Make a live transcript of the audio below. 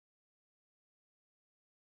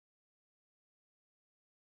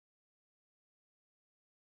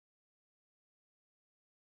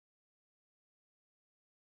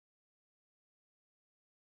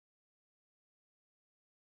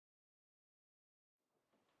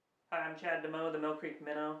Hi, I'm Chad DeMoe, the Mill Creek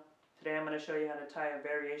Minnow. Today I'm going to show you how to tie a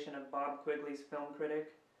variation of Bob Quigley's film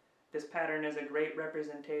Critic. This pattern is a great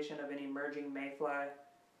representation of an emerging mayfly,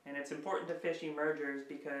 and it's important to fish emergers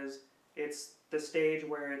because it's the stage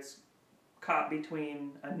where it's caught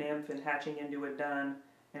between a nymph and hatching into a dun,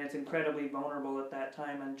 and it's incredibly vulnerable at that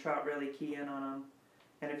time, and trout really key in on them.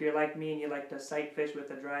 And if you're like me and you like to sight fish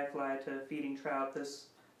with a dry fly to feeding trout, this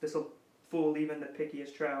will fool even the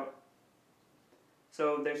pickiest trout.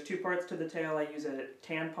 So there's two parts to the tail. I use a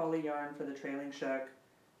tan poly yarn for the trailing shuck,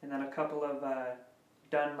 and then a couple of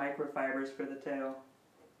dun microfibers for the tail.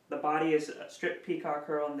 The body is stripped peacock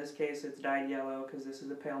herl. In this case it's dyed yellow because this is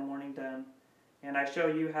a pale morning dun. And I show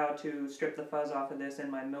you how to strip the fuzz off of this in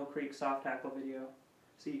my Mill Creek soft hackle video,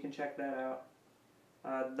 so you can check that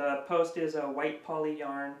out. The post is a white poly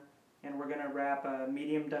yarn, and we're going to wrap a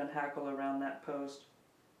medium dun hackle around that post.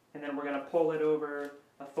 And then we're going to pull it over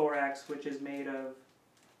a thorax which is made of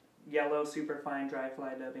yellow superfine dry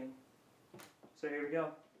fly dubbing. So here we go.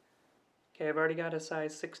 Okay, I've already got a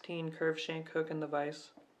size 16 curved shank hook in the vise.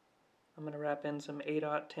 I'm going to wrap in some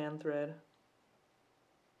 8/0 tan thread.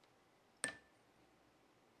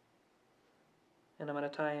 And I'm going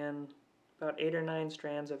to tie in about 8 or 9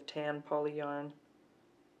 strands of tan poly yarn.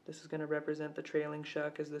 This is going to represent the trailing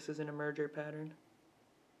shuck as this is an emerger pattern.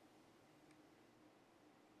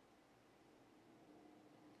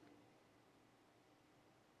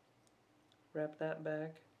 Wrap that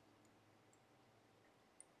back.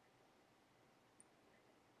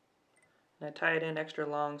 And I tie it in extra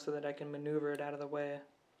long so that I can maneuver it out of the way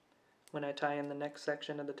when I tie in the next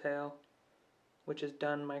section of the tail, which is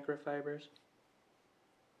dun microfibers.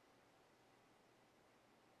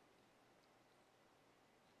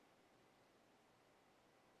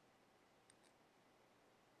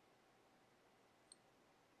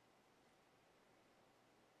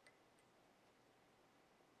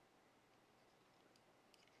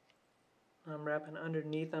 I'm wrapping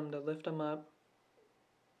underneath them to lift them up.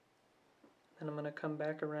 Then I'm going to come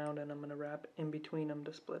back around and I'm going to wrap in between them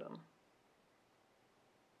to split them.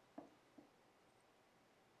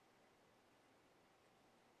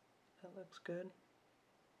 That looks good.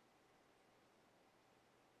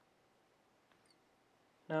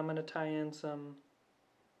 Now I'm going to tie in some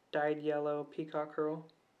dyed yellow peacock herl,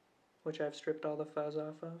 which I've stripped all the fuzz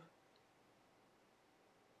off of.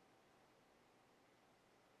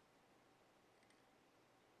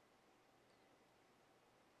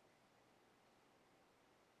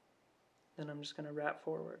 Then I'm just going to wrap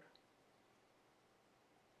forward.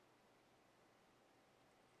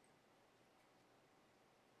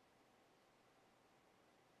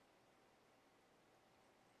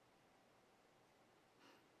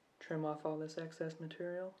 Trim off all this excess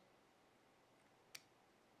material.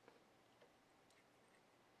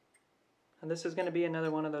 And this is going to be another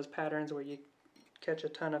one of those patterns where you catch a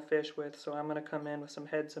ton of fish with, so I'm going to come in with some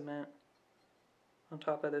head cement on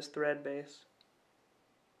top of this thread base.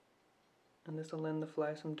 And this will lend the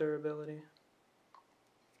fly some durability.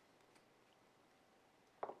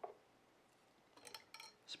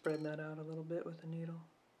 Spread that out a little bit with a needle.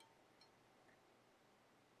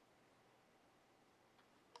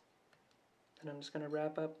 And I'm just going to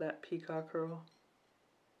wrap up that peacock herl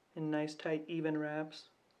in nice tight even wraps,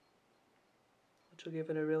 which will give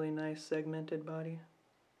it a really nice segmented body.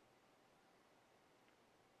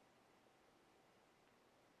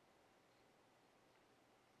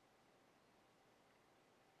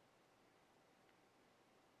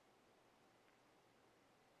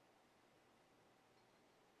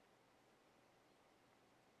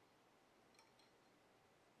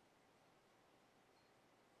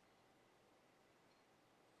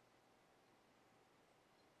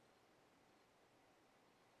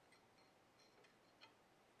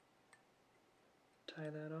 Tie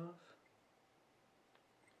that off.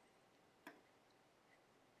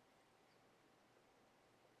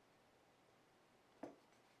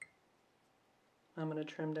 I'm going to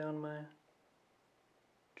trim down my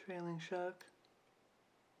trailing shuck.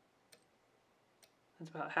 That's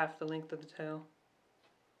about half the length of the tail.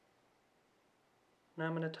 Now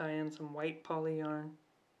I'm going to tie in some white poly yarn.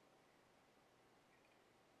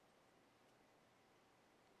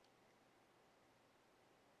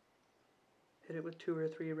 Hit it with 2 or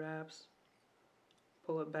 3 wraps.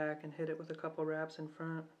 Pull it back and hit it with a couple wraps in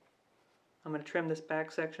front. I'm going to trim this back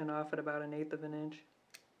section off at about 1/8 of an inch.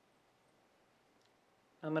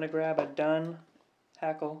 I'm going to grab a dun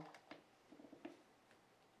hackle.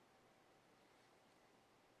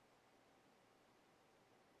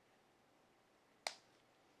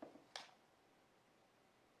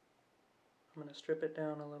 I'm going to strip it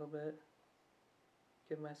down a little bit.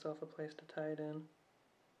 Give myself a place to tie it in.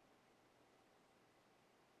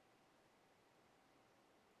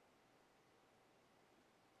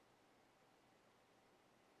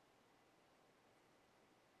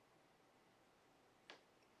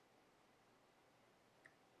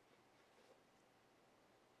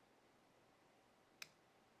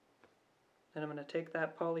 Then I'm going to take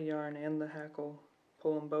that poly yarn and the hackle,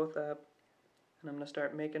 pull them both up, and I'm going to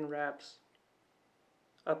start making wraps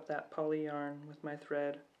up that poly yarn with my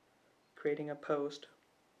thread, creating a post.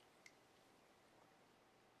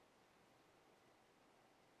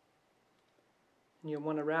 And you'll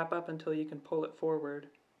want to wrap up until you can pull it forward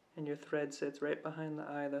and your thread sits right behind the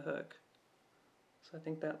eye of the hook. So I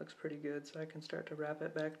think that looks pretty good, so I can start to wrap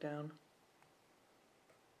it back down.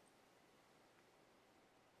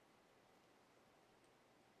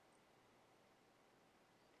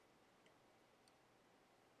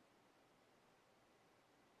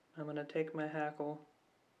 I'm going to take my hackle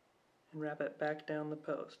and wrap it back down the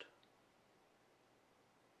post.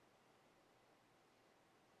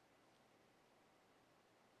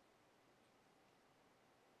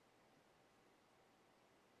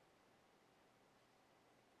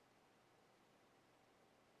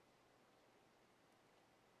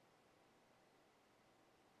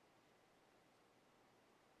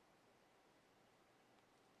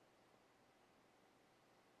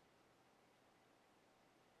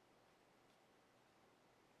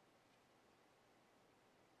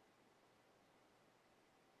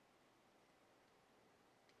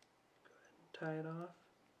 Tie it off.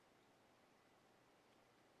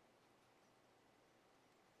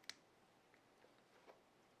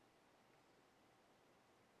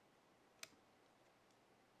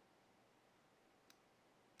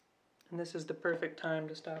 And this is the perfect time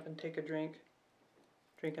to stop and take a drink.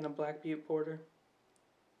 Drinking a Black Butte Porter.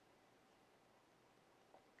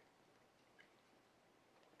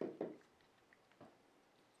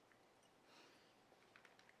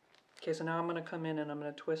 Okay, so now I'm going to come in and I'm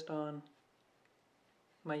going to twist on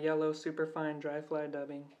my yellow superfine dry fly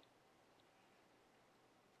dubbing.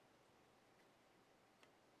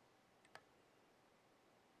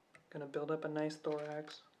 Going to build up a nice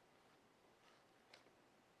thorax.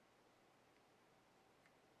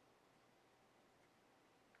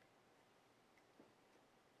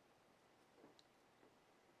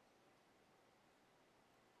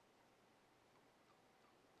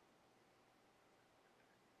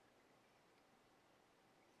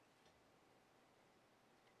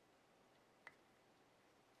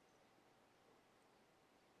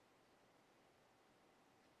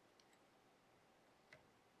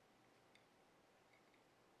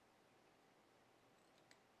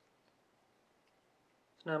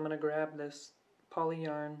 So now I'm going to grab this poly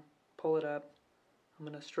yarn, pull it up. I'm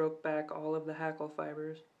going to stroke back all of the hackle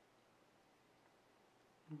fibers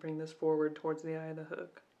and bring this forward towards the eye of the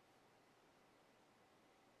hook.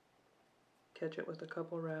 Catch it with a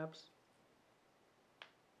couple wraps.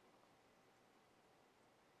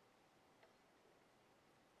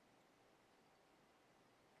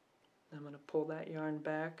 I'm going to pull that yarn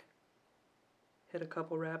back, hit a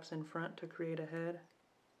couple wraps in front to create a head.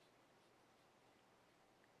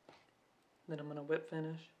 Then I'm going to whip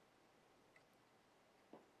finish.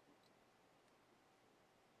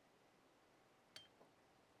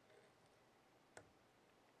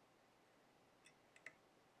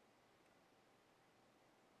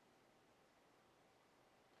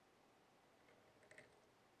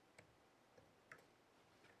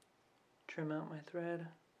 Trim out my thread.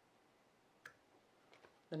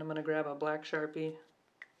 Then I'm going to grab a black Sharpie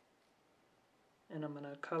and I'm going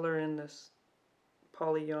to color in this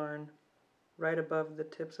poly yarn right above the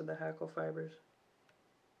tips of the hackle fibers.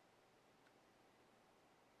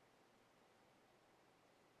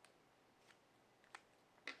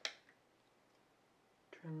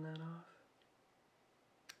 Trim that off.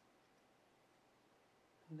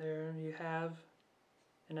 There you have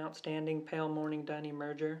an outstanding pale morning dun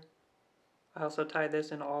emerger. I also tie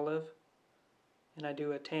this in olive, and I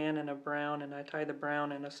do a tan and a brown, and I tie the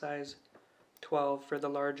brown in a size 12 for the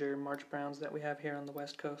larger March browns that we have here on the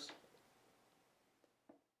West Coast.